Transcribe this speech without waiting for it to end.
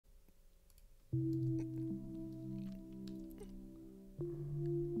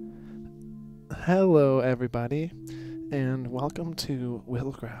Hello, everybody, and welcome to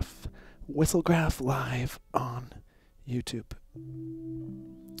Whistlegraph live on YouTube.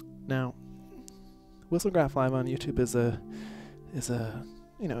 Now, Whistlegraph live on YouTube is a it's a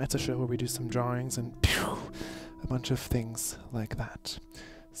show where we do some drawings and a bunch of things like that.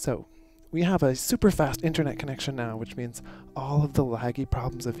 So we have a super fast internet connection now, which means all of the laggy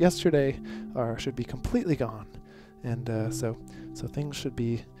problems of yesterday should be completely gone, and so things should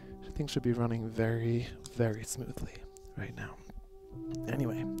be running very, very smoothly right now.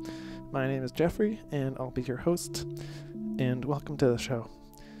 Anyway, my name is Jeffrey, and I'll be your host, and welcome to the show.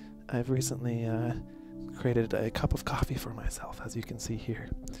 I've recently created a cup of coffee for myself, as you can see here,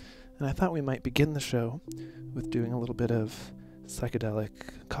 and I thought we might begin the show with doing a little bit of psychedelic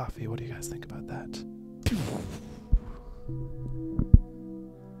coffee. What do you guys think about that?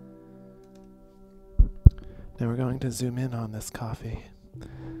 Now we're going to zoom in on this coffee.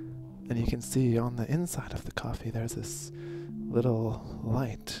 And you can see on the inside of the coffee there's this little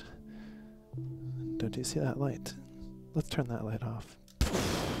light. Don't you see that light? Let's turn that light off.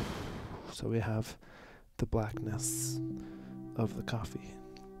 So we have the blackness of the coffee.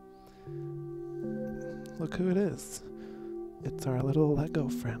 Look who it is. It's our little Lego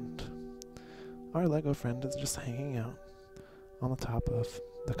friend. Our Lego friend is just hanging out on the top of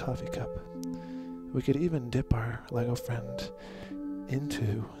the coffee cup. We could even dip our Lego friend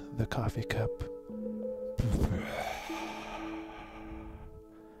into the coffee cup.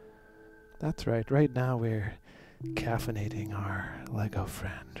 That's right, right now we're caffeinating our Lego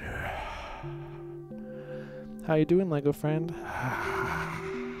friend. How you doing, Lego friend?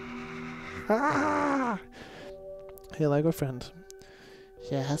 Hey, Lego friend.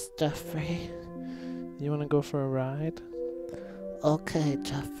 Yes, Jeffrey. You wanna go for a ride? Okay,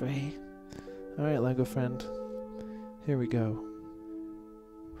 Jeffrey. Alright, Lego friend. Here we go.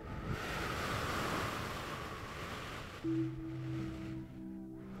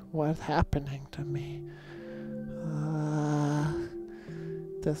 What's happening to me?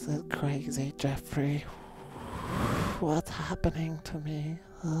 This is crazy, Jeffrey. What's happening to me?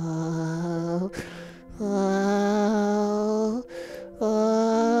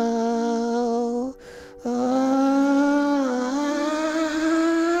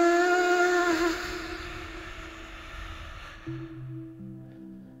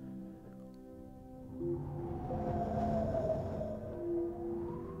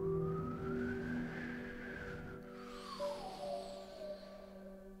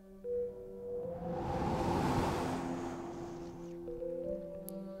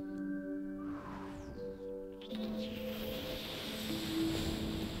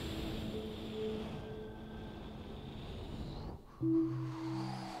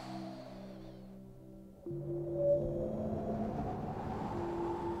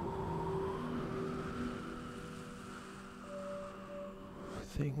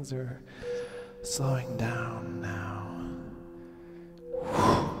 Things are slowing down now.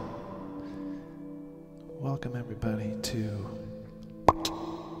 Welcome everybody to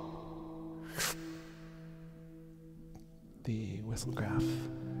the Whistlegraph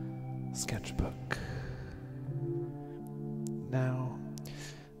sketchbook. Now,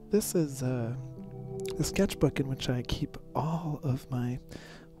 this is the sketchbook in which I keep all of my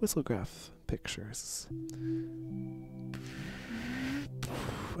Whistlegraph pictures.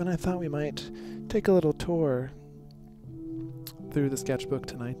 And I thought we might take a little tour through the sketchbook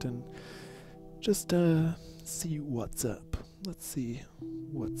tonight and just see what's up. Let's see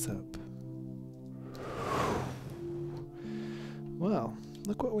what's up. Well,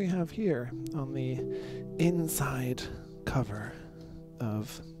 look what we have here on the inside cover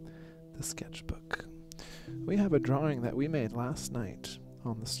of the sketchbook. We have a drawing that we made last night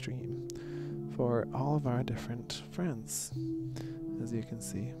on the stream for all of our different friends. As you can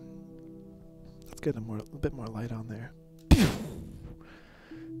see, let's get a bit more light on there.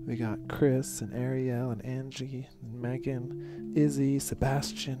 We got Chris and Ariel and Angie and Megan, Izzy,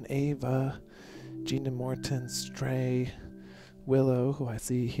 Sebastian, Ava, Gina Morton, Stray, Willow, who I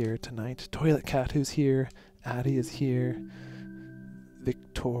see here tonight, Toilet Cat, who's here, Addie is here,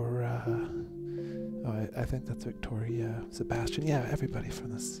 Victoria, oh, I think that's Victoria, Sebastian, yeah, everybody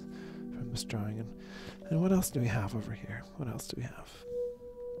from this drawing. And what else do we have over here? What else do we have?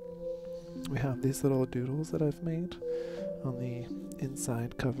 We have these little doodles that I've made on the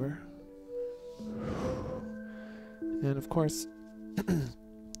inside cover. And of course,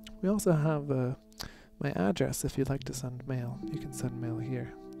 we also have my address if you'd like to send mail. You can send mail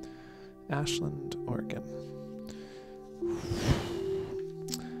here. Ashland, Oregon.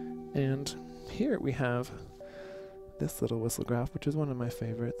 And here we have this little Whistlegraph, which is one of my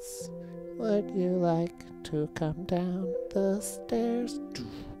favorites. Would you like to come down the stairs?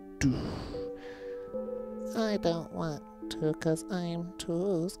 I don't want to 'cause I'm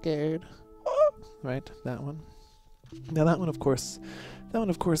too scared. Right, that one. Now that one of course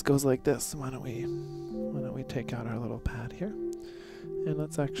goes like this. Why don't we take out our little pad here and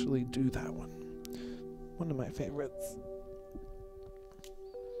let's actually do that one. One of my favorites.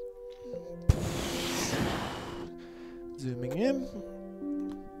 Zooming in.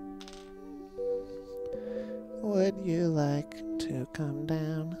 Would you like to come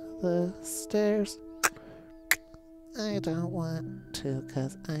down the stairs? I don't want to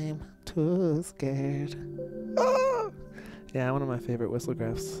 'cause I'm too scared. Ah! Yeah, one of my favorite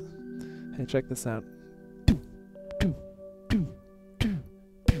Whistlegraphs. Hey, check this out.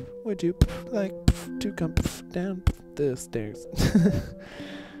 Would you like to come down the stairs?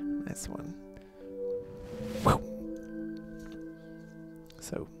 Nice one.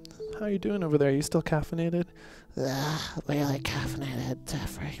 So, how are you doing over there? Are you still caffeinated? Really caffeinated,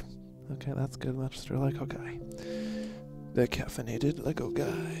 Jeffrey. Okay, that's good. That's your Lego guy. The caffeinated Lego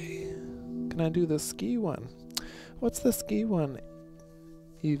guy. Can I do the ski one? What's the ski one,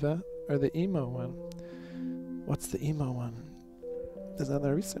 Eva? Or the emo one? What's the emo one? Is that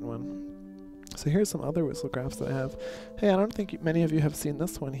the recent one? So here's some other Whistlegraphs that I have. Hey, I don't think many of you have seen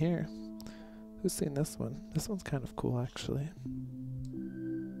this one here. Who's seen this one? This one's kind of cool, actually.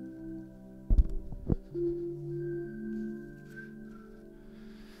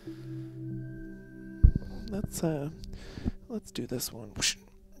 Let's do this one.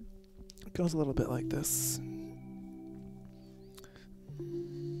 It goes a little bit like this.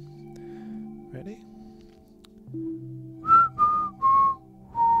 Ready?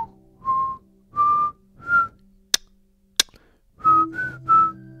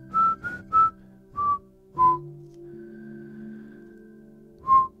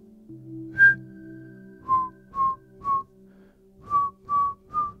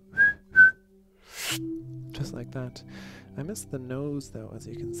 Just like that. I missed the nose though, as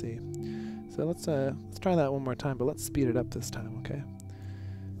you can see. So let's try that one more time, but let's speed it up this time, okay?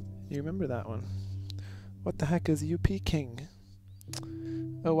 You remember that one? What the heck is UP King?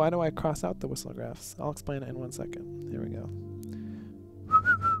 Oh, why do I cross out the Whistlegraphs? I'll explain it in 1 second. Here we go.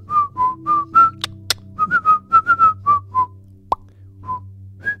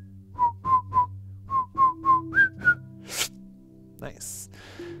 Nice.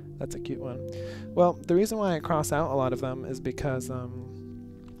 That's a cute one. Well, the reason why I cross out a lot of them is because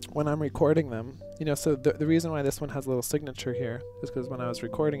when I'm recording them, you know, so the reason why this one has a little signature here is because when I was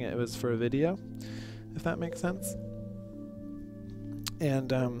recording it, it was for a video, if that makes sense.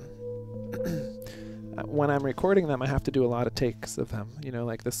 And when I'm recording them, I have to do a lot of takes of them, you know,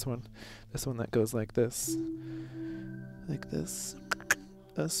 like this one that goes like this. Like this.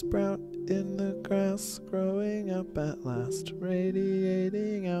 A sprout in the grass, growing up at last,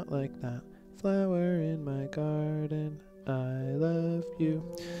 radiating out like that. Flower in my garden, I love you.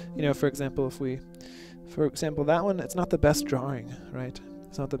 You know, for example, that one, it's not the best drawing, right?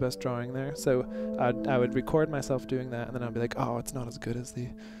 It's not the best drawing there. So I would record myself doing that, and then I'd be like, oh, it's not as good as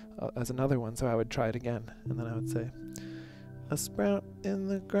as another one. So I would try it again, and then I would say, a sprout in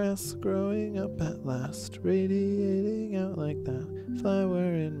the grass, growing up at last, radiating out like that. Flower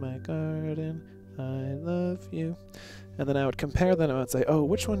in my garden, I love you. And then I would compare them and I would say, oh,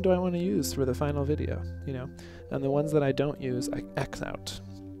 which one do I want to use for the final video? You know, and the ones that I don't use, I X out.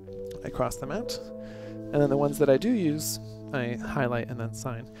 I cross them out. And then the ones that I do use, I highlight and then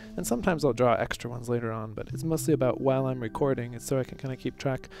sign. And sometimes I'll draw extra ones later on, but it's mostly about while I'm recording. It's so I can kind of keep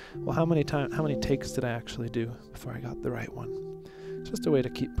track. Well, how many takes did I actually do before I got the right one? It's just a way to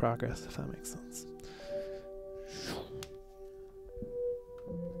keep progress, if that makes sense.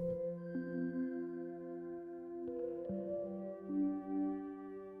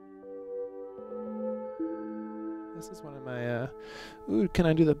 This is one of my, ooh, can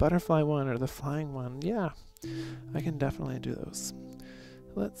I do the butterfly one or the flying one? Yeah, I can definitely do those.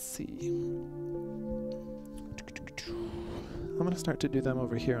 Let's see. I'm going to start to do them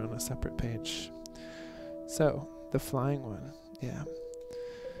over here on a separate page. So, the flying one, yeah.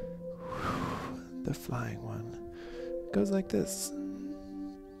 The flying one goes like this.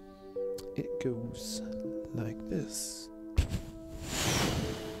 It goes like this.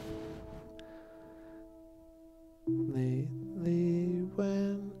 Lately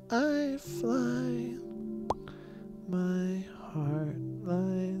when I fly, my heart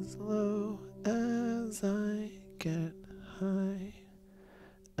lies low as I get high.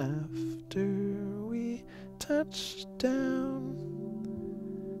 After we touch down,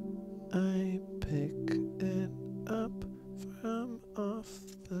 I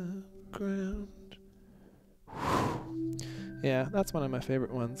That's one of my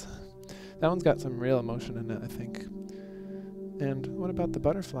favorite ones. That one's got some real emotion in it, I think. And what about the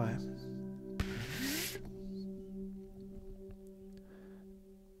butterfly?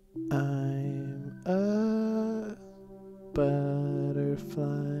 I'm a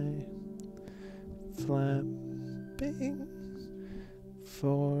butterfly flapping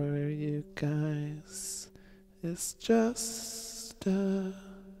for you guys. It's just a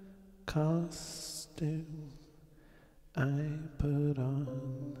costume I put on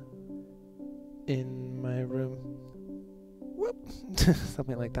in my room. Whoop!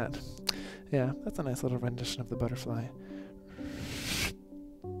 Something like that. Yeah, that's a nice little rendition of the butterfly.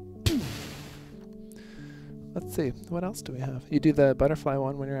 Let's see, what else do we have? You do the butterfly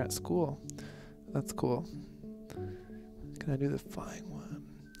one when you're at school. That's cool. Can I do the flying one?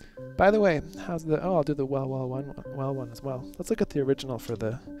 By the way, how's the... Oh, I'll do the well one as well. Let's look at the original for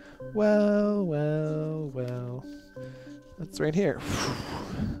the well. That's right here.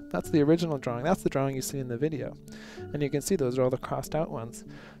 That's the original drawing. That's the drawing you see in the video. And you can see those are all the crossed out ones.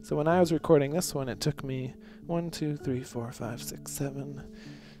 So when I was recording this one, it took me 1, 2, 3, 4, 5, 6, 7,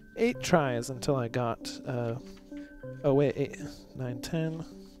 8 tries until I got, 8, 9, 10.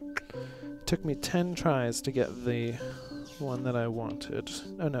 It took me 10 tries to get the one that I wanted.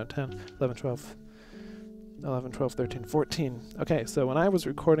 Oh no, 10, 11, 12, 11, 12, 13, 14. Okay, so when I was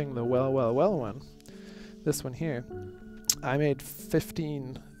recording the well one, this one here, I made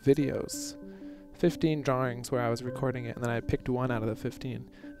 15 videos, 15 drawings where I was recording it, and then I picked one out of the 15.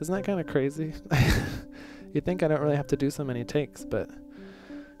 Isn't that kind of crazy? You'd think I don't really have to do so many takes, but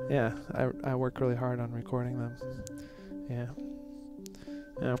yeah, I work really hard on recording them. Yeah.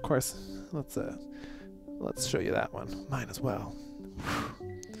 And of course, let's show you that one. Mine as well.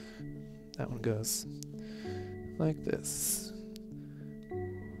 That one goes like this.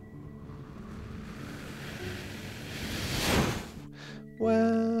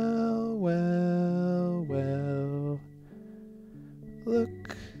 Well,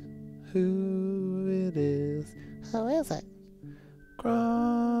 look who it is. Who is it?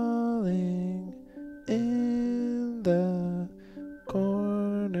 Crawling in the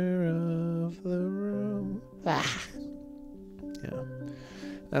corner of the room. Ah, Yeah,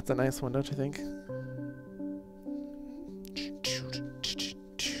 that's a nice one, don't you think?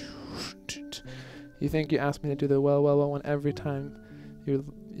 You think you ask me to do the well one every time you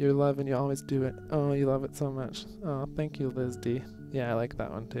love and you always do it. Oh, you love it so much. Oh, thank you, Liz D. Yeah, I like that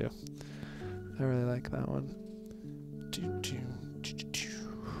one too. I really like that one.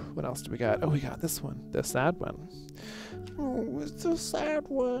 What else do we got? Oh, we got this one, the sad one. oh, it's a sad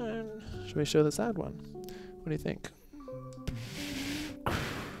one. Should we show the sad one? What do you think?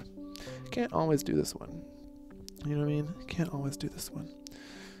 Can't always do this one. You know what I mean? Can't always do this one.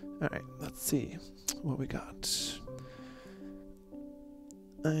 Alright, let's see what we got.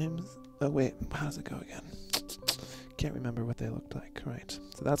 Oh wait, how does it go again? Can't remember what they looked like. Right,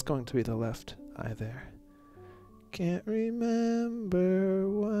 so that's going to be the left eye there. Can't remember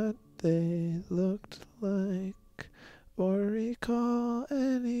what they looked like, or recall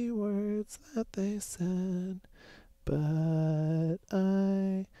any words that they said, but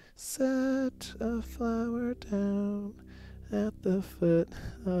I set a flower down at the foot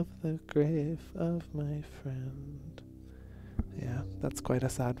of the grave of my friend. Yeah, that's quite a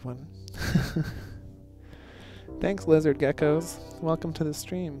sad one. Thanks, lizard geckos. Welcome to the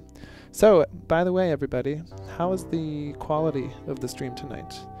stream. So, by the way, everybody, how is the quality of the stream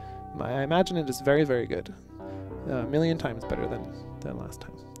tonight? I imagine it is very, very good. A million times better than last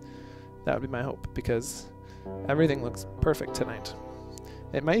time. That would be my hope, because everything looks perfect tonight.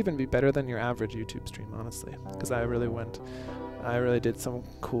 It might even be better than your average YouTube stream, honestly, because I really did some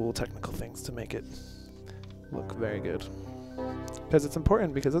cool technical things to make it look very good. Because it's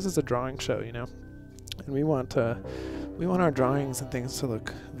important, because this is a drawing show, you know, and we want our drawings and things to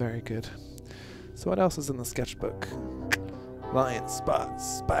look very good. So what else is in the sketchbook? Line spots,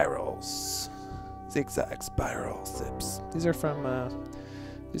 spirals, zigzag spiral zips. These are from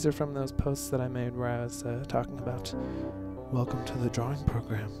those posts that I made where I was talking about welcome to the drawing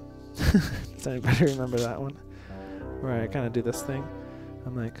program. Does anybody remember that one? Where I kind of do this thing.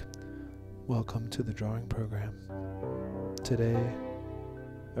 I'm like, welcome to the drawing program. Today,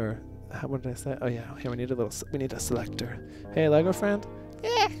 or what did I say? Oh yeah, here we need a selector. Hey, Lego friend.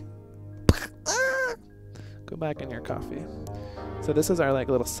 Yeah. Go back in your coffee. So this is our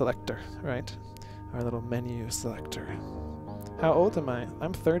little selector, right? Our little menu selector. How old am I?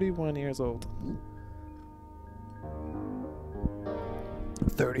 I'm 31 years old.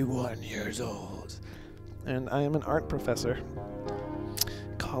 31 years old. And I am an art professor.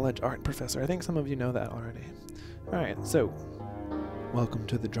 College art professor. I think some of you know that already. Alright, so Welcome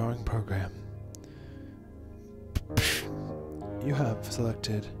to the drawing program. You have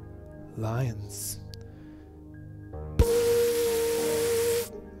selected lions.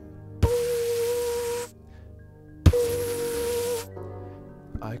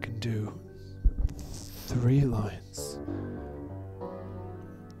 I can do 3 lines.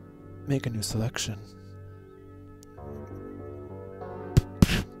 Make a new selection.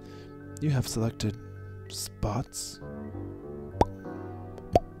 You have selected spots.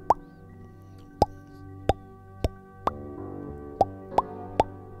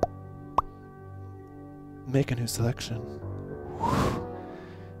 Make a new selection.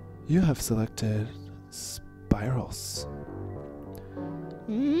 You have selected spirals.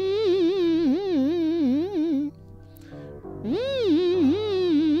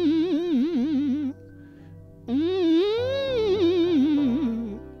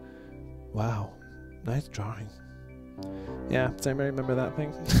 Wow, nice drawing. Yeah, does anybody remember that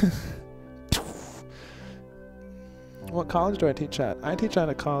thing? What college do I teach at? I teach at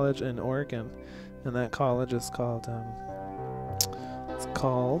a college in Oregon, and that college is called, it's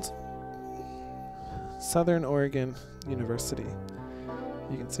called Southern Oregon University.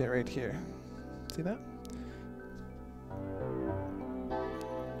 You can see it right here. See that?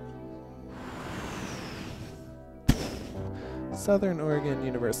 Southern Oregon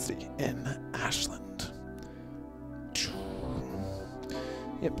University in Ashland.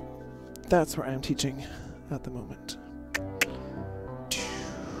 Yep, that's where I'm teaching at the moment.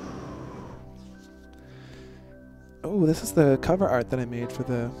 Oh, this is the cover art that I made for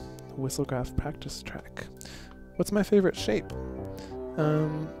the Whistlegraph practice track. What's my favorite shape?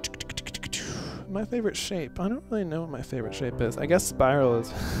 My favorite shape. I don't really know what my favorite shape is. I guess spiral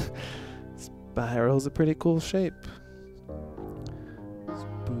is spiral's a pretty cool shape.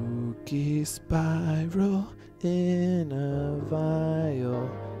 Spooky spiral in a vial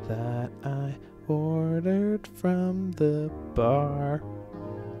that I ordered from the bar.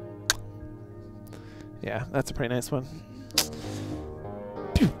 Yeah, that's a pretty nice one.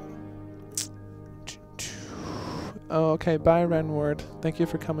 Oh, okay, bye Renward. Thank you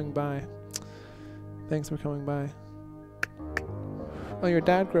for coming by. Thanks for coming by. Oh, your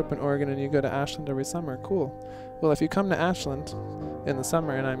dad grew up in Oregon and you go to Ashland every summer. Cool. Well, if you come to Ashland in the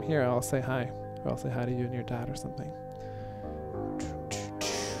summer and I'm here, I'll say hi. Or I'll say hi to you and your dad or something.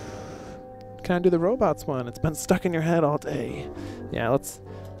 Can I do the robots one? It's been stuck in your head all day. Yeah, let's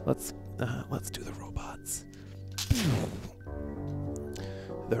do the robots.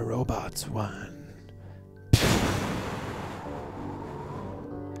 The robots one.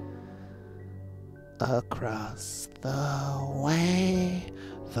 Across the way,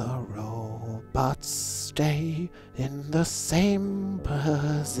 the robots stay in the same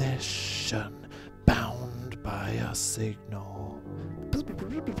position, bound by a signal.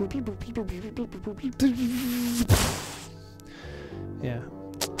 Yeah.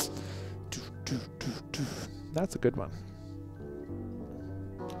 That's a good one.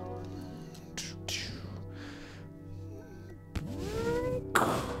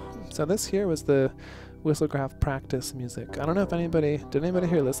 So this here was the Whistlegraph practice music. I don't know if did anybody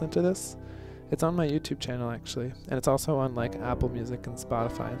here listen to this? It's on my YouTube channel actually, and it's also on like Apple Music and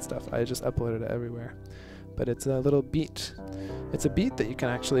Spotify and stuff. I just uploaded it everywhere. But it's a little beat. It's a beat that you can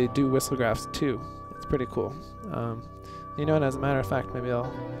actually do whistlegraphs to. It's pretty cool. You know, and as a matter of fact, maybe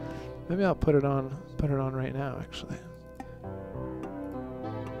I'll put it on right now actually.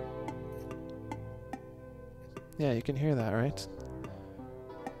 Yeah, you can hear that, right?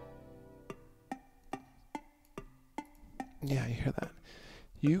 Yeah, you hear that.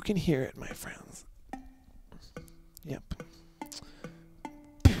 You can hear it, my friends. Yep.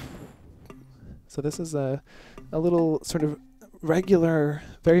 So this is a little sort of regular,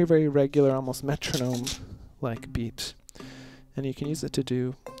 very, very regular, almost metronome-like beat. And you can use it to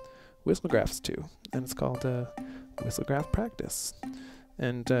do whistlegraphs too. And it's called Whistlegraph Practice.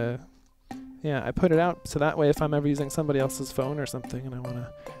 And yeah, I put it out so that way if I'm ever using somebody else's phone or something and I want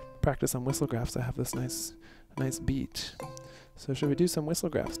to practice on whistlegraphs, I have this nice beat. So should we do some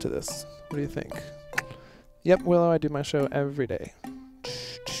whistlegraphs to this? What do you think? Yep, Willow, I do my show every day.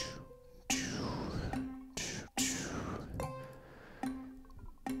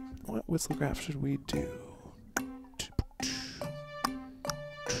 What whistlegraph should we do?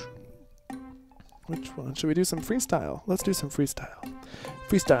 Which one? Should we do some freestyle? Let's do some freestyle.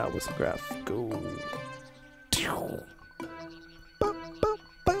 Freestyle whistlegraph. Go.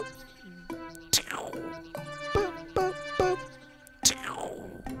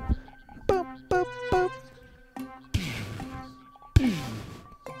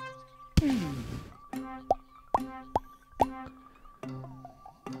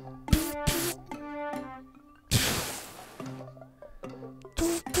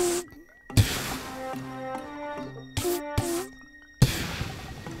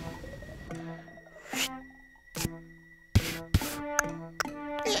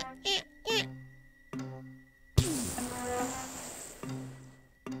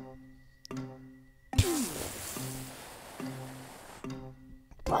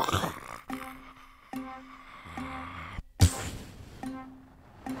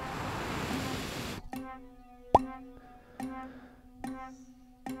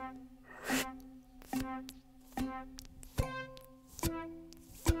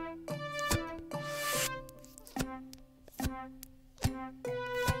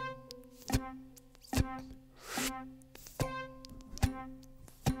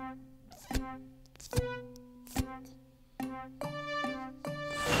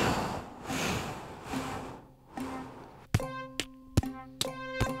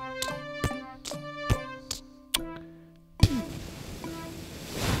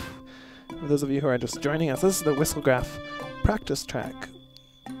 For those of you who are just joining us, this is the Whistlegraph practice track,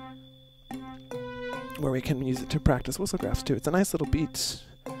 where we can use it to practice whistlegraphs too. It's a nice little beat.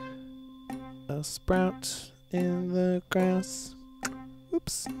 A sprout in the grass.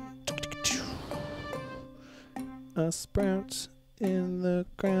 Oops. A sprout in the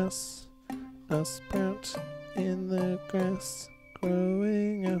grass. A sprout in the grass.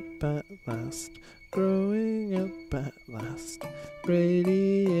 Growing up at last. Growing up at last.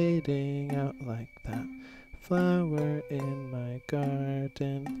 Radiating out like that. Flower in my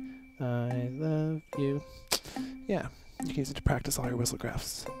garden. I love you. Yeah, you can use it to practice all your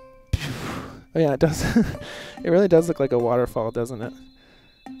whistlegraphs. Oh yeah, it does. It really does look like a waterfall, doesn't it?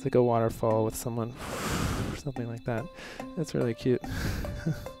 It's like a waterfall with someone, or something like that. It's really cute.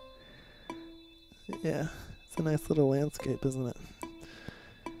 Yeah, it's a nice little landscape, isn't it?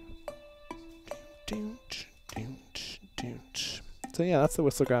 So yeah, that's the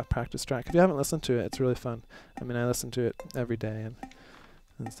Whistlegraph practice track. If you haven't listened to it, it's really fun. I mean, I listen to it every day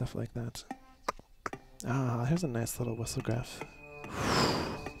and stuff like that. Ah, here's a nice little whistlegraph.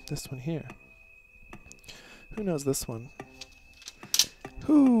 This one here. Who knows this one?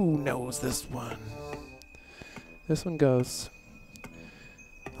 Who knows this one? This one goes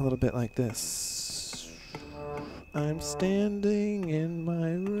a little bit like this. I'm standing in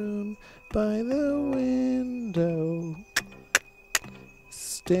my room by the window,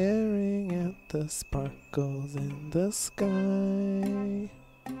 staring at the sparkles in the sky.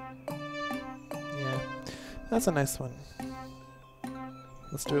 Yeah, that's a nice one.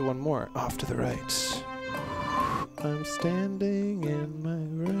 Let's do it one more. Off to the right. I'm standing in my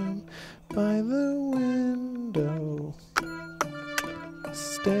room by the window,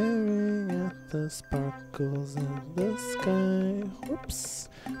 staring at the sparkles in the sky. Whoops.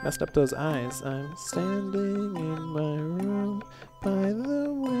 Messed up those eyes. I'm standing in my room by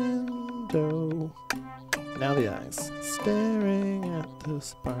the window. Now the eyes. Staring at the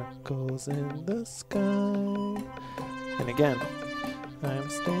sparkles in the sky. And again. I'm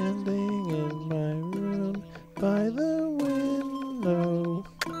standing in my room by the window,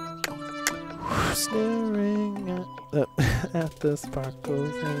 staring at the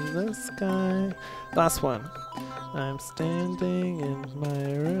sparkles in the sky. Last one. I'm standing in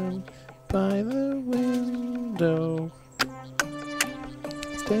my room by the window,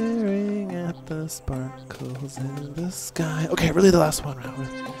 staring at the sparkles in the sky. Okay, really the last one.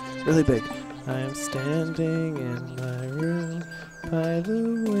 Really big. I'm standing in my room by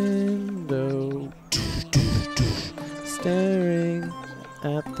the window, staring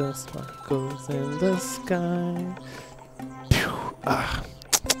at the sparkles in the sky. Ah,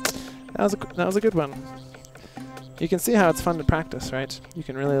 that was a good one. You can see how it's fun to practice, right? You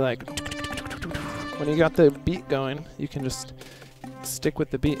can really when you got the beat going, you can just stick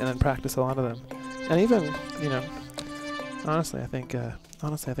with the beat and then practice a lot of them. And even, honestly, I think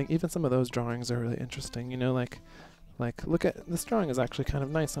even some of those drawings are really interesting. Look at this drawing is actually kind of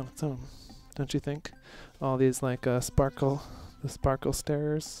nice on its own, don't you think? All these the sparkle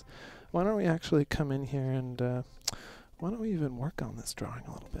stairs. Why don't we actually come in here and why don't we even work on this drawing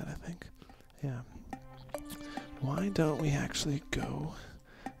a little bit? I think, yeah. Why don't we actually go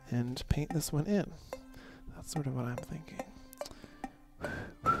and paint this one in? That's sort of what I'm thinking.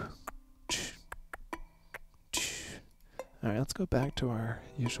 All right, let's go back to our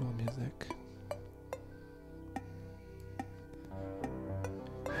usual music.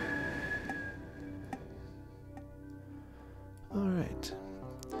 All right.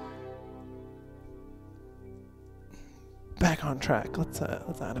 Back on track. Let's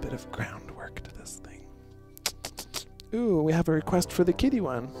add a bit of groundwork to this thing. Ooh, we have a request for the kitty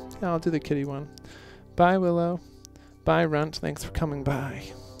one. Yeah, I'll do the kitty one. Bye, Willow. Bye, Runt. Thanks for coming by.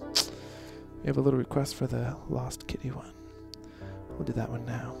 We have a little request for the lost kitty one. We'll do that one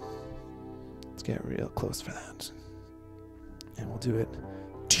now. Let's get real close for that. And we'll do it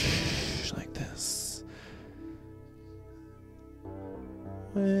like this.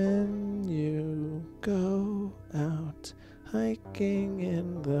 When you go out hiking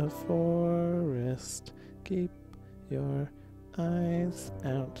in the forest, keep your eyes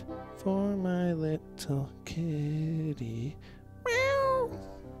out for my little kitty. Meow.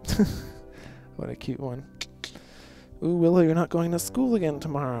 What a cute one. Ooh, Willow, you're not going to school again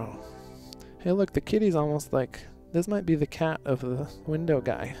tomorrow. Hey, look, the kitty's almost like... This might be the cat of the window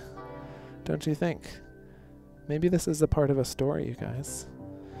guy. Don't you think? Maybe this is a part of a story, you guys.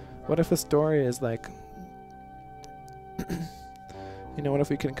 What if a story is like... you know, what if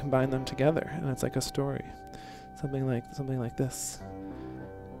we can combine them together and it's like a story? Something like this.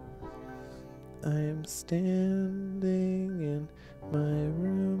 I'm standing in my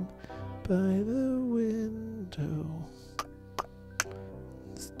room by the window,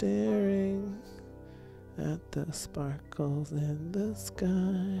 staring at the sparkles in the sky.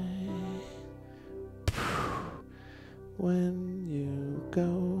 When you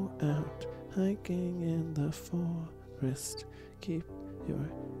go out hiking in the forest, keep your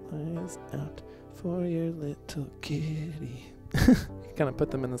eyes out for your little kitty. You kind of put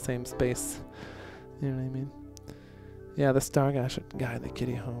them in the same space. You know what I mean? Yeah, the star guy should guide the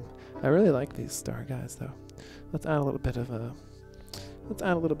kitty home. I really like these star guys, though. Let's add a little bit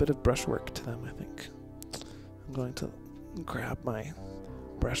of brushwork to them, I think. I'm going to grab my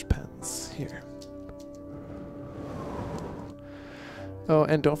brush pens here. Oh,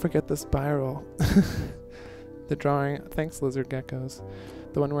 and don't forget the spiral. The drawing. Thanks, lizard geckos.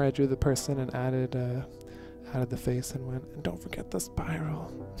 The one where I drew the person and added the face and went. And don't forget the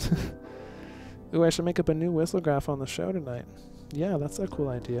spiral. Ooh, I should make up a new Whistlegraph on the show tonight. Yeah, that's a cool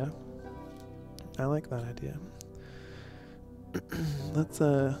idea. I like that idea. Let's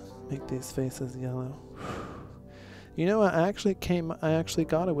make these faces yellow. You know, I actually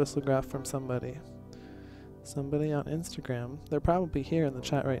got a Whistlegraph from somebody. Somebody on Instagram. They're probably here in the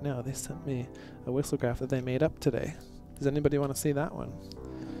chat right now. They sent me a Whistlegraph that they made up today. Does anybody want to see that one?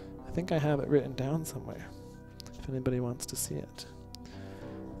 I think I have it written down somewhere. If anybody wants to see it.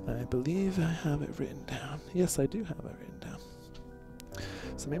 I believe I have it written down. Yes, I do have it written down.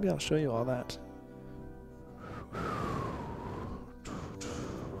 So maybe I'll show you all that.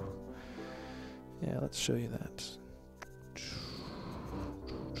 Yeah, let's show you that.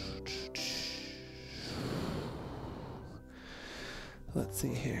 Let's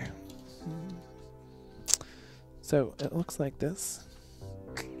see here. So it looks like this.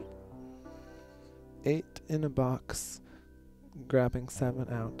 8 in a box, grabbing 7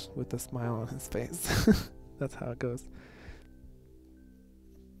 out with a smile on his face. That's how it goes.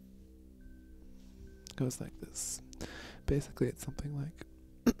 It goes like this. Basically, it's something like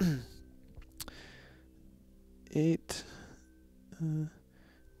 8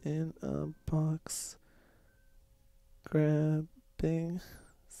 in a box, grabbing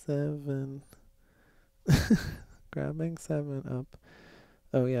 7. Grabbing 7 up.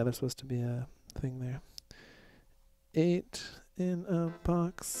 Oh yeah, there's supposed to be a thing there. 8 in a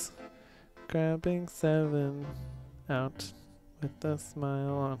box, grabbing 7 out with a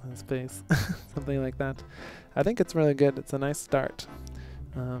smile on his face. Something like that. I think it's really good. It's a nice start.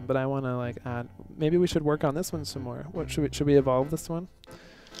 But I want to like add. Maybe we should work on this one some more. What should we evolve this one?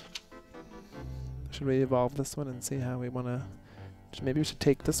 Should we evolve this one and see how we want to? Maybe we should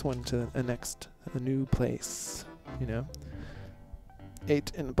take this one to a new place. You know,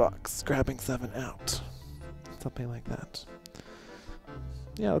 8 in a box, grabbing 7 out. Something like that.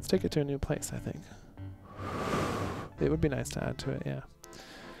 Yeah, let's take it to a new place, I think. It would be nice to add to it, yeah.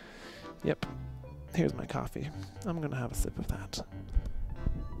 Yep. Here's my coffee. I'm going to have a sip of that.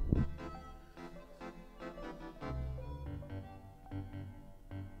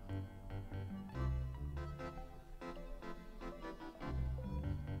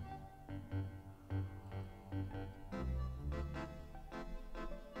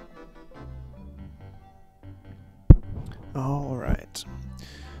 All right.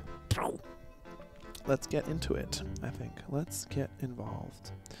 Let's get into it, I think. Let's get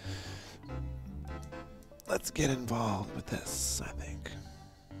involved. Let's get involved with this, I think.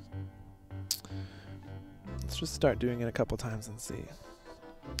 Let's just start doing it a couple times and see.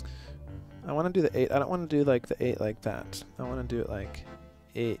 I want to do the 8. I don't want to do like the 8 like that. I want to do it like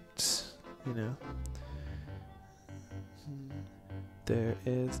 8, you know. There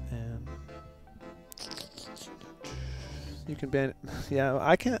is an... You can ban. Yeah,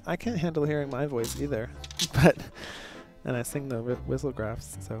 I can't handle hearing my voice either. But and I sing the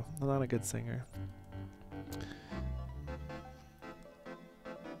Whistlegraphs, so I'm not a good singer.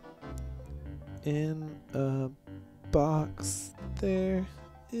 In a box there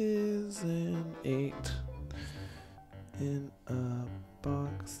is an 8. In a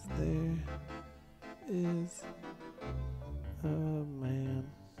box there is a man.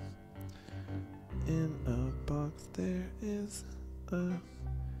 In a box there is a...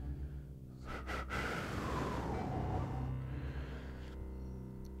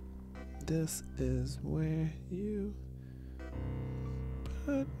 This is where you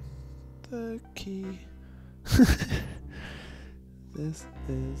put the key. This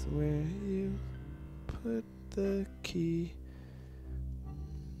is where you put the key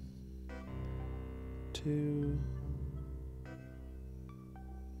to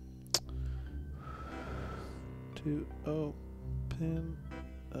open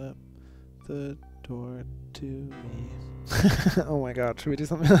up the door to me. Oh my god, should we do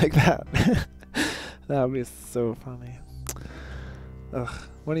something like that? That would be so funny. Ugh,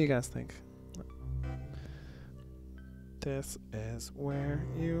 what do you guys think? This is where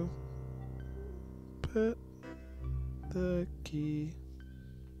you put the key.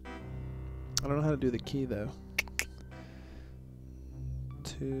 I don't know how to do the key though.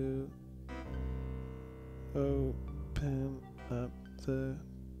 To open up the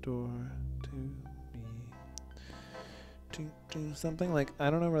door to me. Do something like, I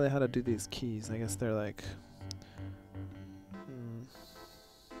don't know really how to do these keys. I guess they're like,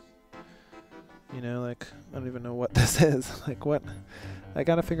 you know, like, I don't even know what this is. Like, what? I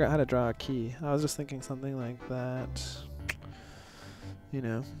gotta figure out how to draw a key. I was just thinking something like that. You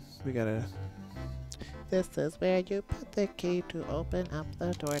know, we gotta. This is where you put the key to open up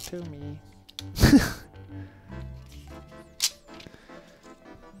the door to me.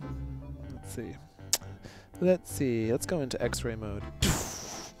 Let's see. Let's see. Let's go into X-ray mode.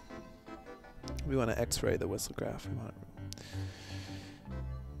 We want to X-ray the Whistlegraph. We want.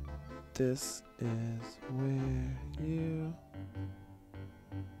 This is where you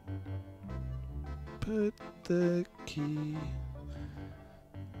put the key.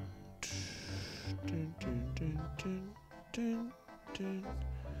 Dun, dun, dun, dun, dun, dun,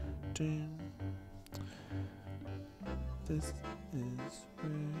 dun. This is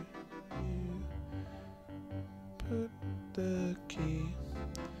where you put the key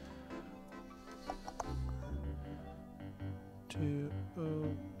to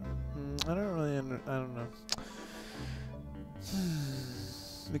I don't know.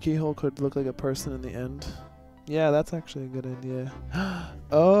 The keyhole could look like a person in the end. Yeah, that's actually a good idea.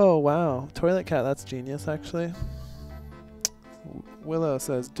 Oh, wow. Toilet cat, that's genius, actually. Willow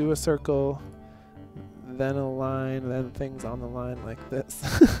says, do a circle, then a line, then things on the line like this.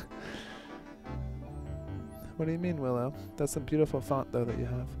 What do you mean, Willow? That's a beautiful font, though, that you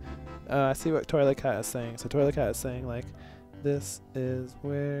have. I see what Toilet cat is saying. So Toilet cat is saying, like, this is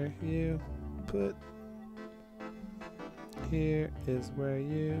where you put. Here is where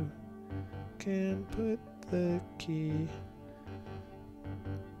you can put the key.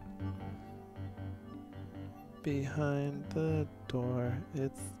 Behind the door,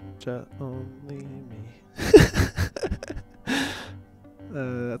 it's just only me.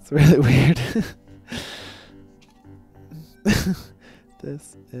 That's really weird.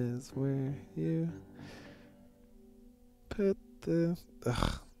 This is where you put the.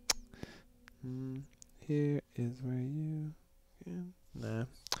 Ugh. Here is where you can. Nah.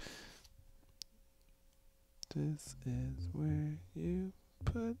 This is where you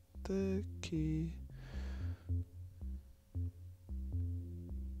put the key.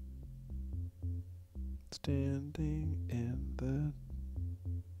 Standing in the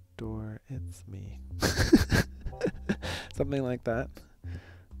door, it's me. Something like that.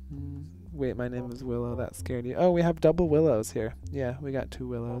 Wait, my name is Willow. That scared you. Oh, we have double Willows here. Yeah, we got 2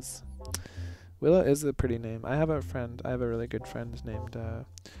 Willows. Willow is a pretty name. I have a really good friend named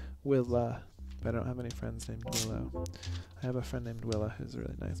Willa. But I don't have any friends named Willow. I have a friend named Willa who's a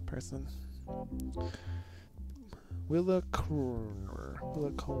really nice person. Willa Corner.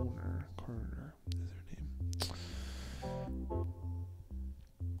 Willa Corner is her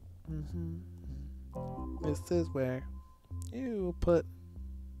name. This is where you put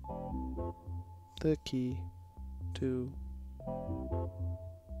the key to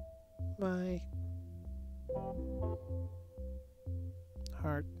my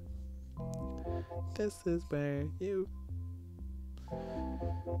heart. This is where you.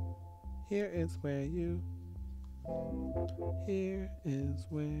 Here is where you. Here is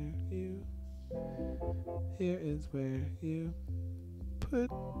where you. Here is where you put.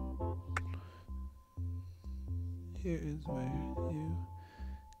 Here is where you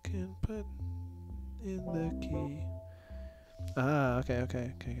can put in the key. Ah, okay.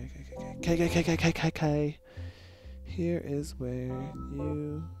 Here is where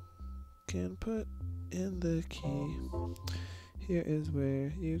you can put in the key. Here is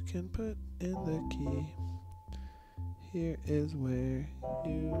where you can put in the key. Here is where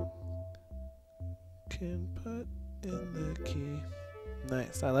you can put in the key.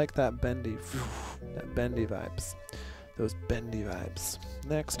 Nice. I like that bendy vibes. those bendy vibes.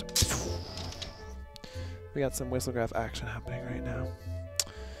 Next, we got some Whistlegraph action happening right now.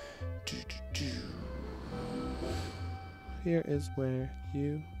 Here is where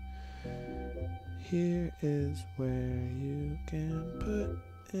you can put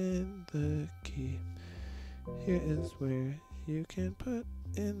in the key. Here is where you can put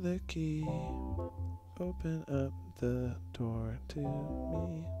in the key. Open up the door to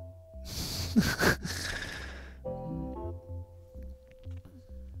me.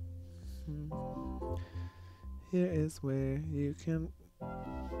 Here is where you can.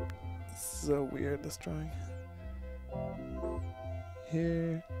 So weird, this drawing.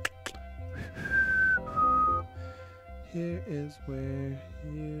 Here is where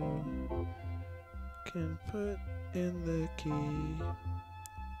you can put in the key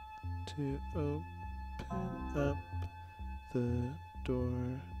to open up the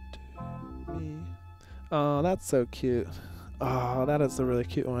door to me. Oh, that's so cute. Oh, that is a really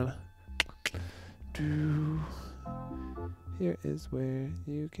cute one. Here is where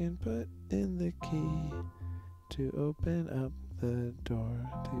you can put in the key to open up the door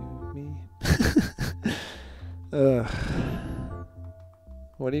to me. Ugh.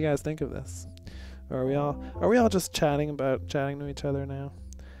 What do you guys think of this? Or are we all just chatting to each other now?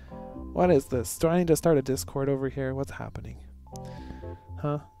 What is this? Do I need to start a Discord over here? What's happening?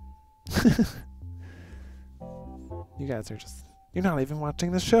 Huh? You guys are you're not even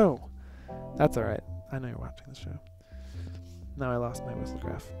watching the show. That's alright. I know you're watching the show. Now I lost my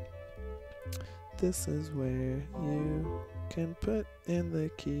Whistlegraph. This is where you can put in the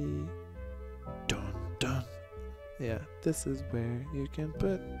key. Dun dun. Yeah, this is where you can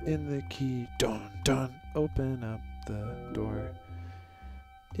put in the key. Dun dun. Open up the door.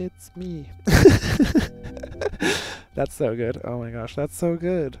 It's me. That's so good. Oh my gosh, that's so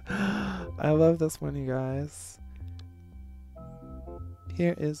good. I love this one, you guys.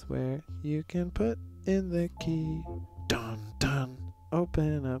 Here is where you can put in the key. Dun dun.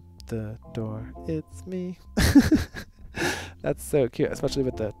 Open up the door. It's me. That's so cute, especially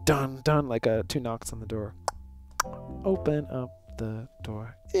with the dun dun, like two knocks on the door. Open up the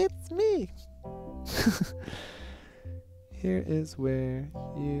door. It's me. Here is where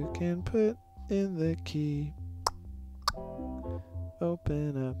you can put in the key.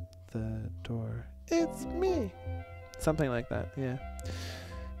 Open up the door. It's me. Something like that, yeah.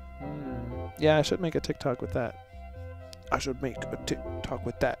 Yeah, I should make a TikTok with that. I should make a TikTok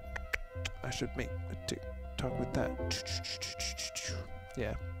with that.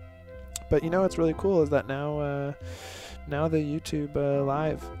 Yeah. But you know what's really cool is that now the YouTube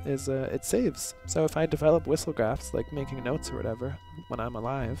live is it saves. So if I develop Whistlegraphs, like making notes or whatever, when I'm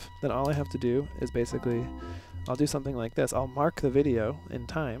alive, then all I have to do is basically, I'll do something like this. I'll mark the video in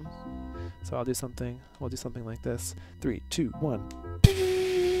time. So we'll do something like this. 3, 2, 1.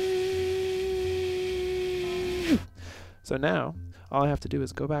 So now, all I have to do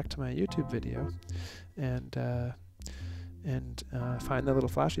is go back to my YouTube video and find the little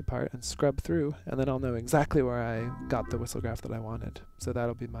flashy part and scrub through, and then I'll know exactly where I got the Whistlegraph that I wanted. So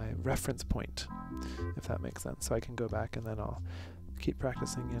that'll be my reference point, if that makes sense. So I can go back and then I'll keep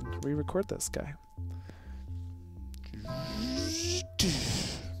practicing and re-record this guy.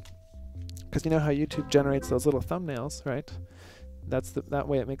 Because you know how YouTube generates those little thumbnails, right? That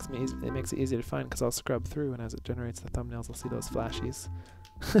way it makes it easy to find, because I'll scrub through, and as it generates the thumbnails, I'll see those flashies.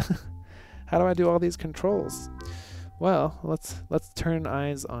 How do I do all these controls? Well, let's turn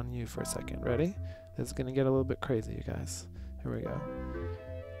eyes on you for a second. Ready? This is gonna get a little bit crazy, you guys. Here we go.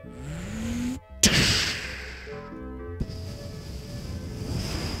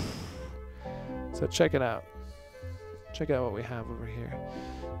 So check it out. Check out what we have over here.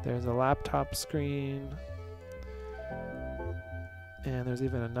 There's a laptop screen, and there's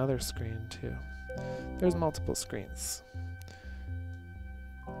even another screen too. There's multiple screens,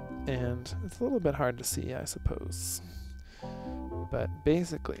 and it's a little bit hard to see, I suppose. But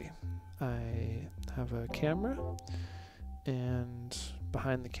basically, I have a camera, and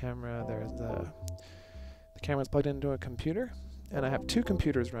behind the camera there's the camera's plugged into a computer, and I have two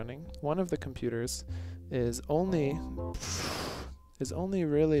computers running. One of the computers is only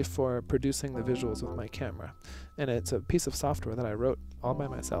really for producing the visuals with my camera, and it's a piece of software that I wrote all by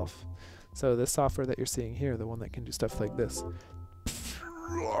myself. So this software that you're seeing here, the one that can do stuff like this,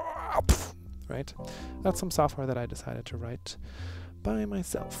 right? That's some software that I decided to write by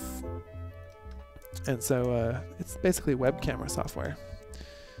myself. And so it's basically web camera software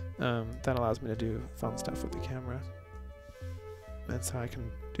that allows me to do fun stuff with the camera. And so I can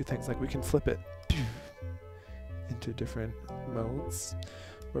do things like we can flip it into different modes,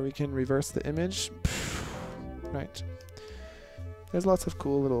 where we can reverse the image right? There's lots of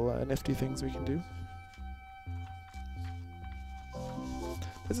cool little nifty things we can do.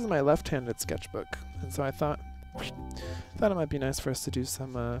 This is my left-handed sketchbook, and so I thought it might be nice for us to do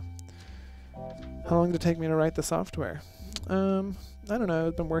some, how long did it take me to write the software? I don't know,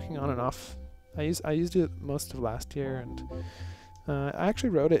 I've been working on and off. I used it most of last year, and I actually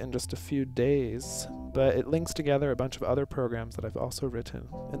wrote it in just a few days, but it links together a bunch of other programs that I've also written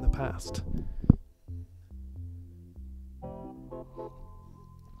in the past.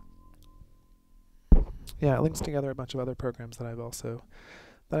 Yeah, it links together a bunch of other programs that I've also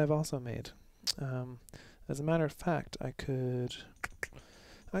made. As a matter of fact, I could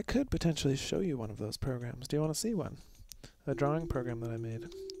potentially show you one of those programs. Do you want to see one? A drawing program that I made.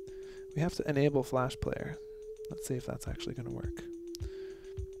 We have to enable Flash Player. Let's see if that's actually going to work.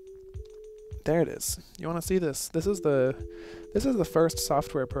 There it is. You want to see this? This is the first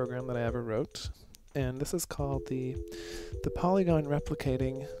software program that I ever wrote, and this is called the Polygon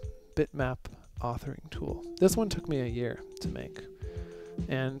Replicating Bitmap Authoring Tool. This one took me a year to make,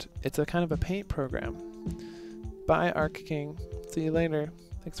 and it's a kind of a paint program. Bye, ArcKing. See you later.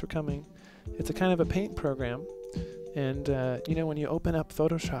 Thanks for coming. It's a kind of a paint program, and you know, when you open up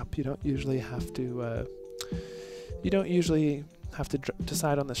Photoshop, you don't usually have to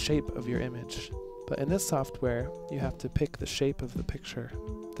decide on the shape of your image. But in this software, you have to pick the shape of the picture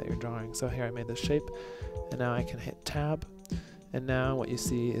that you're drawing. So here I made this shape, and now I can hit Tab, and now what you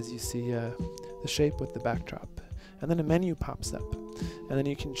see is the shape with the backdrop. And then a menu pops up, and then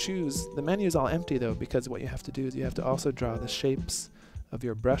you can choose. The menu's all empty though, because what you have to do is you have to also draw the shapes of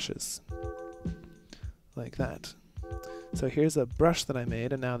your brushes, like that. So here's a brush that I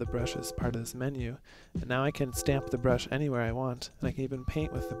made, and now the brush is part of this menu. And now I can stamp the brush anywhere I want, and I can even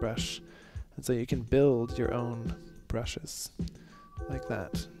paint with the brush. And so you can build your own brushes, like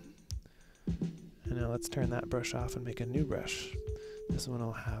that. And now let's turn that brush off and make a new brush. This one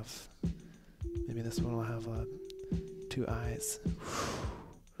will have, maybe this one will have two eyes,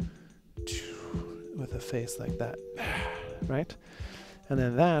 with a face like that, right? And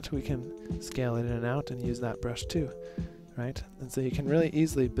then that, we can scale it in and out and use that brush too, right? And so you can really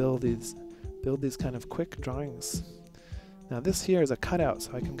easily build these kind of quick drawings. Now this here is a cutout,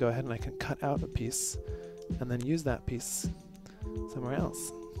 so I can go ahead and I can cut out a piece and then use that piece somewhere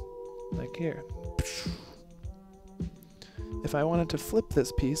else, like here. If I wanted to flip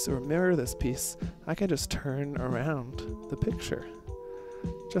this piece or mirror this piece, I could just turn around the picture,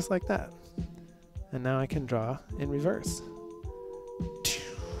 just like that. And now I can draw in reverse.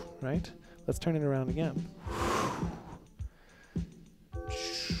 Right? Let's turn it around again.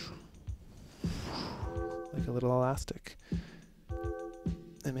 Like a little elastic.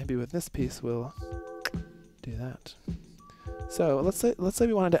 And maybe with this piece we'll do that. So let's say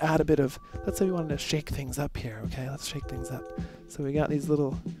we wanted to add a bit of, let's say we wanted to shake things up here, okay? Let's shake things up. So we got these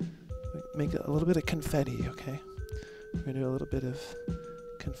little, make a little bit of confetti, okay? We're gonna do a little bit of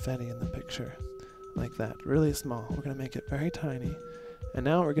confetti in the picture, like that, really small. We're gonna make it very tiny. And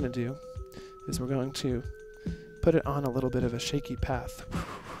now what we're going to do is we're going to put it on a little bit of a shaky path.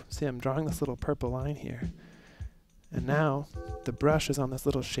 See, I'm drawing this little purple line here. And now the brush is on this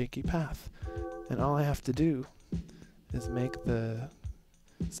little shaky path. And all I have to do is make the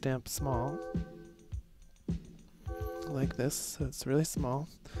stamp small, like this, so it's really small.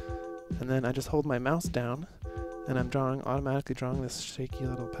 And then I just hold my mouse down, and I'm automatically drawing this shaky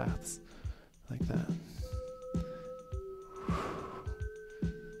little paths, like that.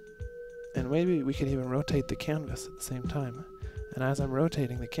 And maybe we could even rotate the canvas at the same time. And as I'm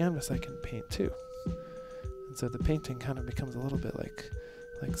rotating the canvas, I can paint too. And so the painting kind of becomes a little bit like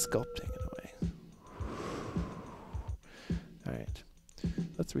sculpting in a way. Alright,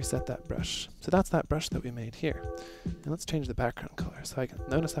 let's reset that brush. So that's that brush that we made here. And let's change the background color. So I can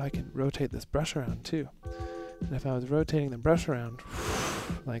notice how I can rotate this brush around too. And if I was rotating the brush around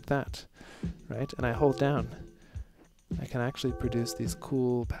like that, right, and I hold down, I can actually produce these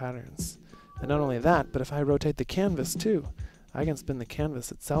cool patterns. And not only that, but if I rotate the canvas too, I can spin the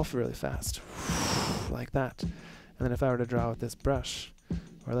canvas itself really fast, like that. And then if I were to draw with this brush,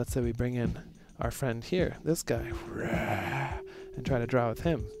 or let's say we bring in our friend here, this guy, and try to draw with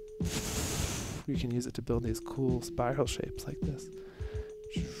him, you can use it to build these cool spiral shapes like this.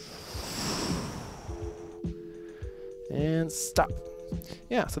 And stop.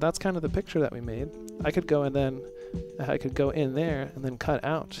 Yeah, so that's kind of the picture that we made. I could go in there and then cut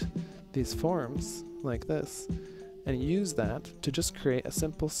out these forms like this and use that to just create a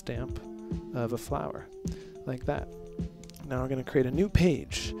simple stamp of a flower like that. Now we're going to create a new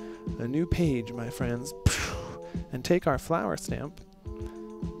page, my friends, and take our flower stamp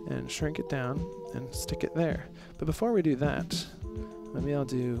and shrink it down and stick it there. But before we do that, maybe I'll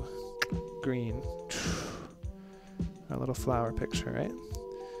do green. Our little flower picture, right?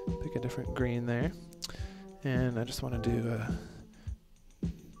 Pick a different green there. And I just want to do a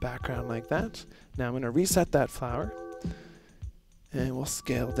background like that. Now I'm going to reset that flower. And we'll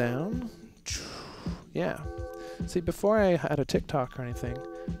scale down. Yeah. See, before I had a TikTok or anything,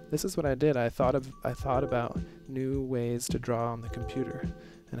 this is what I did. I thought about new ways to draw on the computer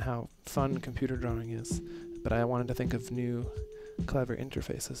and how fun computer drawing is. But I wanted to think of new, clever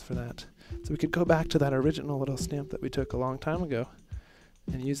interfaces for that. So we could go back to that original little stamp that we took a long time ago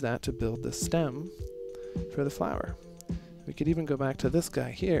and use that to build the stem for the flower. We could even go back to this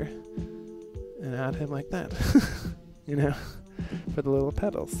guy here and add him like that, you know, for the little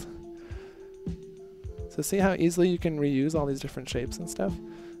petals. So see how easily you can reuse all these different shapes and stuff?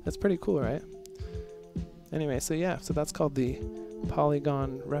 That's pretty cool, right? Anyway, so yeah, so that's called the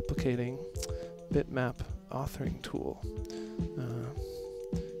polygon replicating bitmap authoring tool.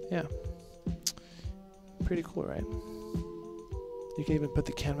 Yeah, pretty cool, right? You can even put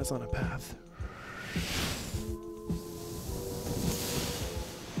the canvas on a path.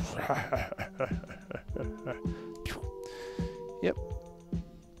 Yep.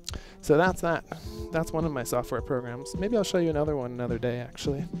 So that's that. That's one of my software programs. Maybe I'll show you another one another day,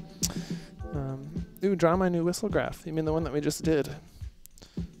 actually. Ooh, draw my new Whistlegraph. You mean the one that we just did?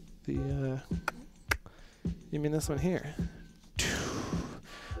 You mean this one here?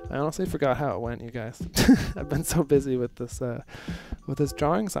 I honestly forgot how it went, you guys. I've been so busy with this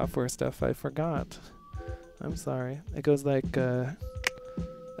drawing software stuff, I forgot. I'm sorry. It goes like, I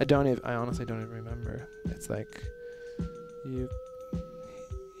honestly don't even remember. It's like,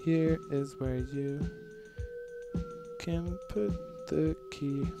 here is where you can put the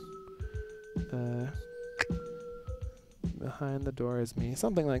key. Behind the door is me,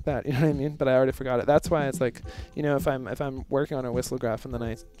 something like that. You know what I mean? But I already forgot it. That's why it's like, you know, if I'm working on a Whistlegraph and then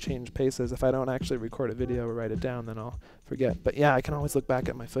I change paces, if I don't actually record a video or write it down, then I'll forget. But yeah, I can always look back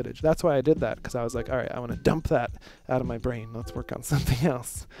at my footage. That's why I did that, because I was like, all right, I want to dump that out of my brain. Let's work on something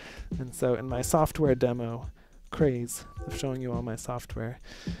else. And so in my software demo craze of showing you all my software,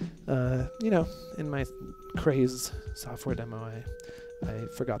 you know, in my craze software demo, I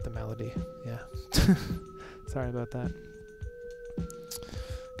forgot the melody. Yeah. Sorry about that.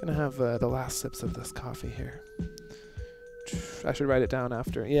 Gonna have the last sips of this coffee here. I should write it down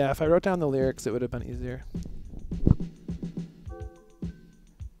after. Yeah, if I wrote down the lyrics, it would have been easier.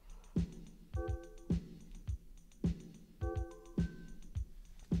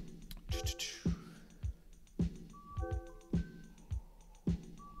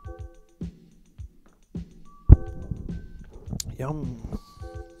 Yum.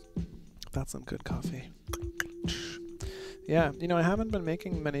 That's some good coffee. Yeah, you know, I haven't been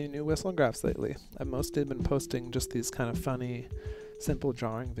making many new Whistlegraphs lately. I've mostly been posting just these kind of funny, simple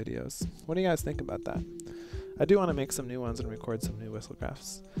drawing videos. What do you guys think about that? I do want to make some new ones and record some new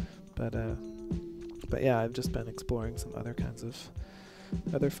Whistlegraphs. But yeah, I've just been exploring some other kinds of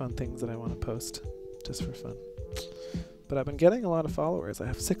other fun things that I want to post just for fun. But I've been getting a lot of followers. I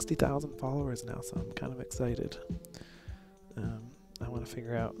have 60,000 followers now, so I'm kind of excited. I want to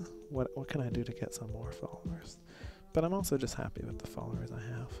figure out what can I do to get some more followers. But I'm also just happy with the followers I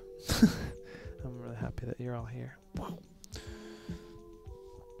have. I'm really happy that you're all here. Wow.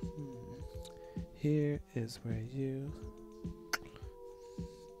 Here is where you,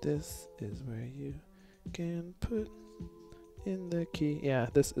 this is where you can put in the key. Yeah,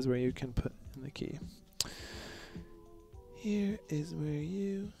 this is where you can put in the key. Here is where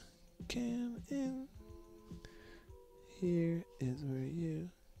you can in. Here is where you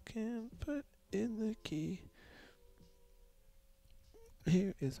can put in the key.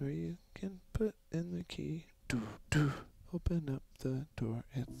 Here is where you can put in the key. Do, do. Open up the door,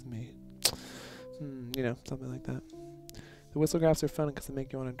 it's me. You know, something like that. The Whistlegraphs are fun because they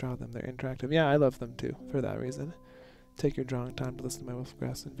make you want to draw them. They're interactive. Yeah, I love them too, for that reason. Take your drawing time to listen to my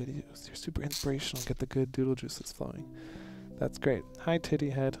Whistlegraphs and videos. You're super inspirational. Get the good doodle juices flowing. That's great. Hi,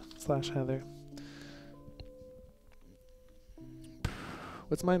 Tittyhead/Heather.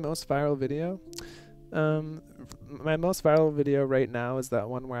 What's my most viral video? My most viral video right now is that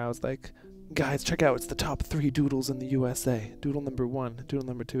one where I was like, guys, check out, it's the top 3 doodles in the USA. Doodle number 1, doodle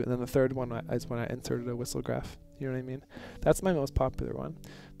number 2, and then the third one is when I inserted a Whistlegraph. You know what I mean? That's my most popular one.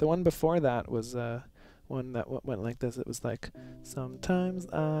 The one before that was one that went like this. It was like, sometimes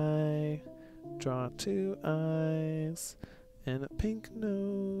I draw 2 eyes and a pink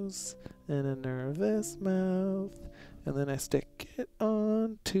nose and a nervous mouth, and then I stick it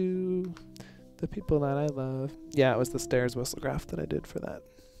onto the people that I love. Yeah, it was the stairs Whistlegraph that I did for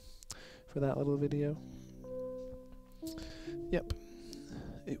for that little video. Yep.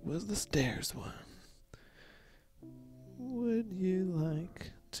 It was the stairs one. Would you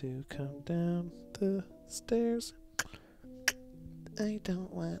like to come down the stairs? I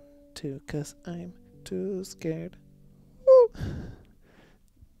don't want To, 'cause I'm too scared. Woo.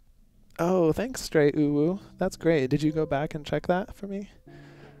 Oh, thanks, Stray Uwu. That's great. Did you go back and check that for me?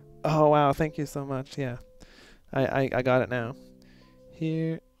 Oh, wow. Thank you so much. Yeah. I got it now.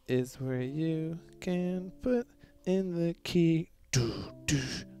 Here is where you can put in the key.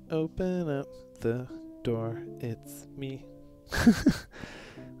 Open up the door. It's me.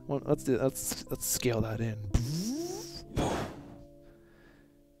 Well, let's scale that in.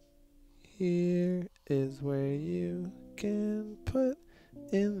 Here is where you can put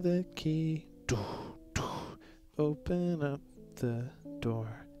in the key. Open up the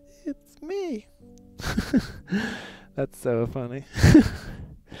door. It's me. That's so funny.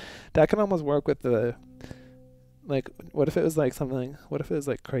 That can almost work with the, like, what if it was like something, what if it was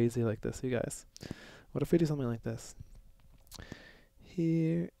like crazy like this, you guys? What if we do something like this?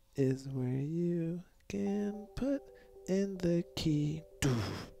 Here is where you can put in the key.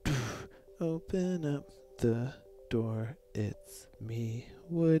 Open up the door. It's me.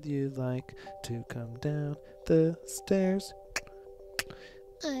 Would you like to come down the stairs?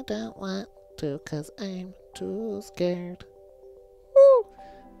 I don't want to 'cause I'm too scared. Woo!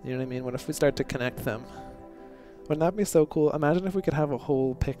 You know what I mean? What if we start to connect them? Wouldn't that be so cool? Imagine if we could have a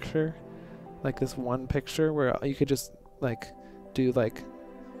whole picture, like this one picture where you could just like do like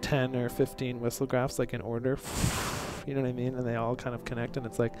 10 or 15 whistlegraphs like in order. You know what I mean? And they all kind of connect, and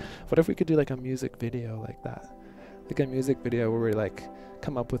it's like, what if we could do like a music video like that? Like a music video where we like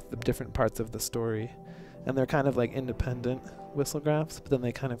come up with the different parts of the story, and they're kind of like independent whistlegraphs, but then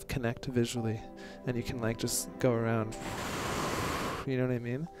they kind of connect visually, and you can like just go around. You know what I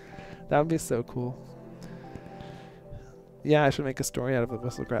mean? That would be so cool. Yeah, I should make a story out of the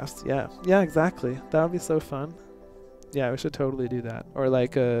whistlegraphs. Yeah, exactly. That would be so fun. Yeah, we should totally do that. Or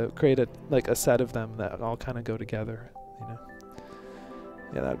like create a set of them that all kind of go together, you know.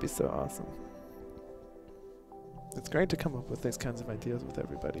 Yeah, that would be so awesome. It's great to come up with these kinds of ideas with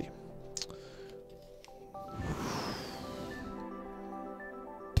everybody.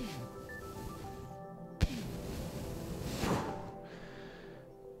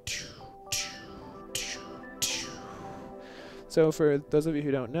 So for those of you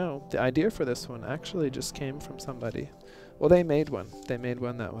who don't know, the idea for this one actually just came from somebody. Well, they made one. They made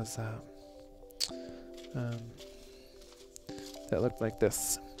one that was that looked like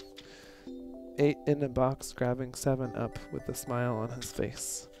this. 8 in a box, grabbing 7 up with a smile on his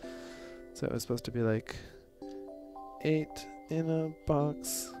face. So it was supposed to be like 8 in a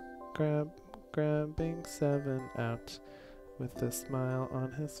box, grabbing 7 out with a smile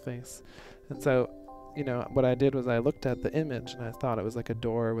on his face. And so, you know, what I did was I looked at the image and I thought it was like a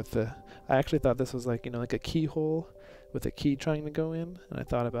door with the, I actually thought this was like, you know, like a keyhole with a key trying to go in. And I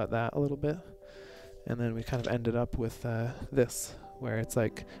thought about that a little bit. And then we kind of ended up with this, where it's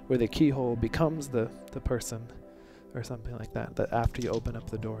like, where the keyhole becomes the person or something like that, that after you open up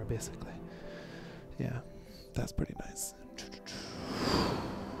the door, basically. Yeah, that's pretty nice.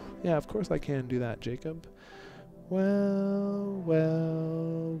 Yeah, of course I can do that, Jacob. Well,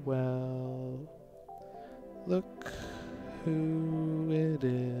 look who it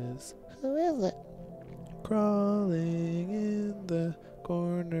is. Who is it? Crawling in the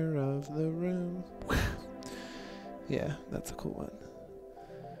corner of the room. Yeah, that's a cool one.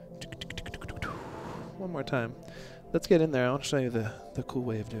 One more time. Let's get in there. I'll show you the cool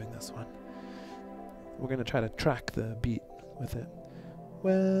way of doing this one. We're going to try to track the beat with it.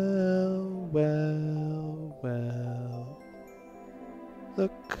 Well,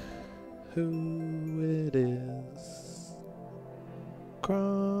 look who it is,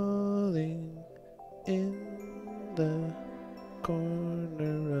 crawling in the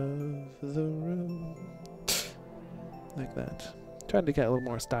corner of the room. Like that. Tried to get a little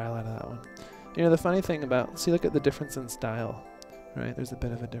more style out of that one. You know, the funny thing about, see, look at the difference in style, right? There's a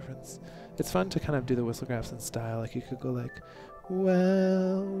bit of a difference. It's fun to kind of do the whistlegraphs in style. Like you could go like,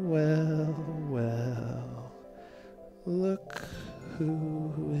 well, look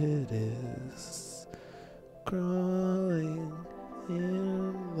who it is, crawling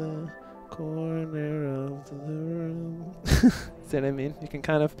in the corner of the room. See what I mean? You can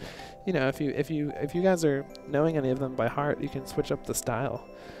kind of, you know, if you guys are knowing any of them by heart, you can switch up the style,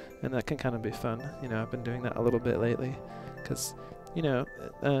 and that can kind of be fun. You know, I've been doing that a little bit lately, because, you know,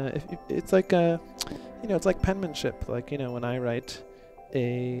 it's like you know, it's like penmanship. Like, you know, when I write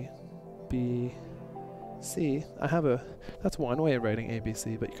A, B, C. That's one way of writing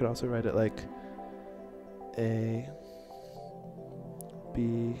ABC, but you could also write it like A,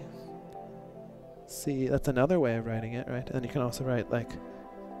 B, C. That's another way of writing it, right? And then you can also write like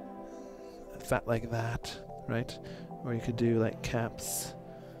fat like that, right? Or you could do like caps.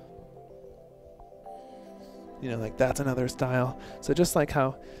 You know, like that's another style. So just like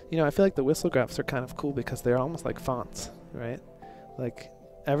how, you know, I feel like the Whistlegraphs are kind of cool because they're almost like fonts, right? Like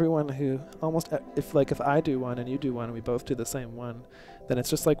everyone who if I do one and you do one and we both do the same one, then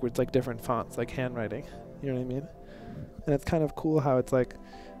it's just like it's like different fonts, like handwriting. You know what I mean? And it's kind of cool how it's like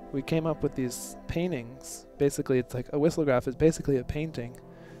we came up with these paintings. Basically, it's like a Whistlegraph is basically a painting,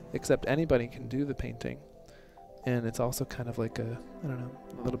 except anybody can do the painting. And it's also kind of like a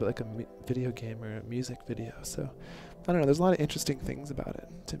little bit like a video game or a music video. So, I don't know, there's a lot of interesting things about it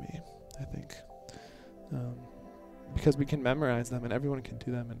to me, I think. Because we can memorize them and everyone can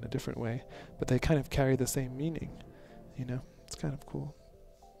do them in a different way, but they kind of carry the same meaning, you know? It's kind of cool.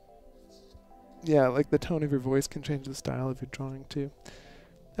 Yeah, like the tone of your voice can change the style of your drawing too.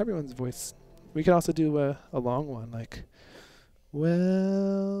 Everyone's voice. We could also do a long one, like,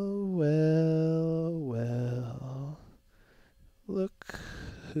 well, well, well, look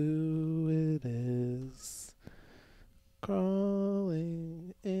who it is,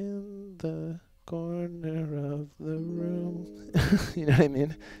 crawling in the corner of the room. You know what I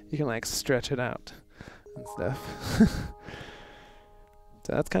mean? You can like stretch it out and stuff.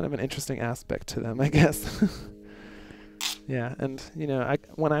 So that's kind of an interesting aspect to them, I guess. Yeah, and you know,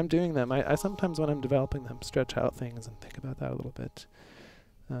 when I'm doing them, I sometimes when I'm developing them stretch out things and think about that a little bit.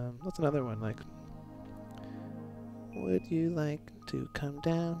 That's another one, like, would you like to come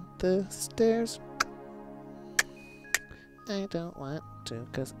down the stairs? I don't want to,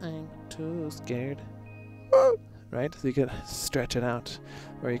 'cause I'm too scared. Right? So you could stretch it out,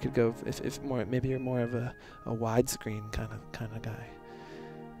 or you could go if more maybe you're more of a widescreen kind of guy,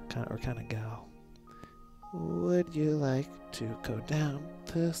 or kind of gal. Would you like to go down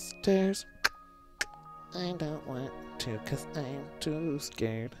the stairs? I don't want to, 'cause I'm too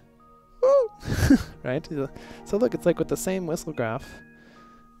scared. Right? So look, it's like with the same Whistlegraph,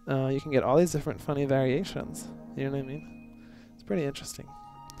 you can get all these different funny variations. You know what I mean? It's pretty interesting.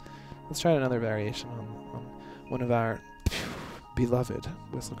 Let's try another variation on one of our beloved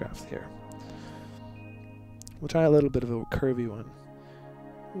Whistlegraphs here. We'll try a little bit of a curvy one.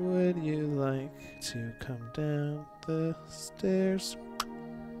 Would you like to come down the stairs?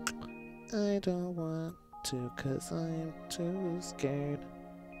 I don't want to, 'cause I'm too scared.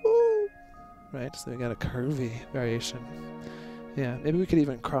 Right, so we got a curvy variation. Yeah, maybe we could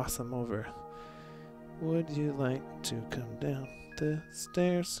even cross them over. Would you like to come down the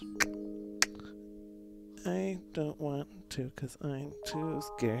stairs? I don't want to, 'cause I'm too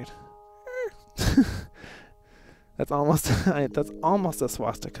scared. That's almost a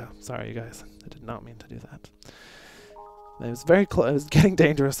swastika. Sorry, you guys. I did not mean to do that. It was very close. It was getting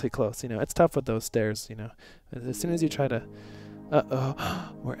dangerously close. You know, it's tough with those stairs. You know, as soon as you try to,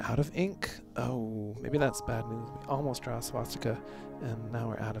 we're out of ink. Oh, maybe that's bad news. We almost draw a swastika, and now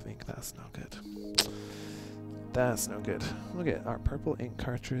we're out of ink. That's no good. That's no good. Look at our purple ink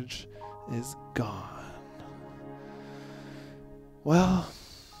cartridge is gone. Well,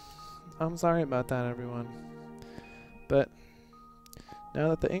 I'm sorry about that, everyone. But now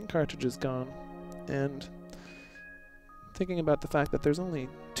that the ink cartridge is gone, and thinking about the fact that there's only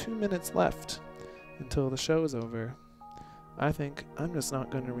 2 minutes left until the show is over, I think I'm just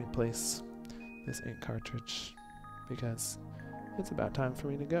not going to replace this ink cartridge because it's about time for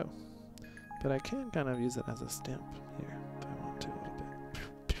me to go. But I can kind of use it as a stamp here if I want to a little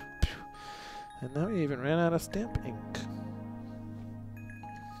bit. And now we even ran out of stamp ink.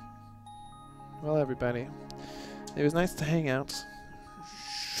 Well, everybody, it was nice to hang out.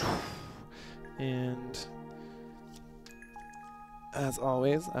 And as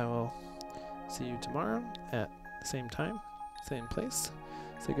always, I will see you tomorrow at the same time, same place.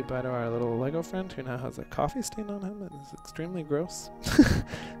 Say goodbye to our little Lego friend who now has a coffee stain on him. It is extremely gross.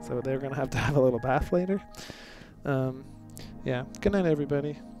 So they're going to have a little bath later. Yeah, good night,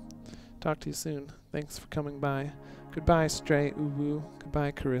 everybody. Talk to you soon. Thanks for coming by. Goodbye, Stray Uwu.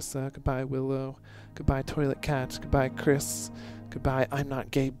 Goodbye, Carissa. Goodbye, Willow. Goodbye, Toilet Cat. Goodbye, Chris. Goodbye, I'm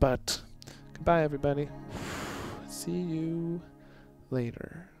not gay, but. Goodbye, everybody. See you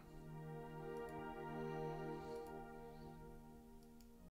later.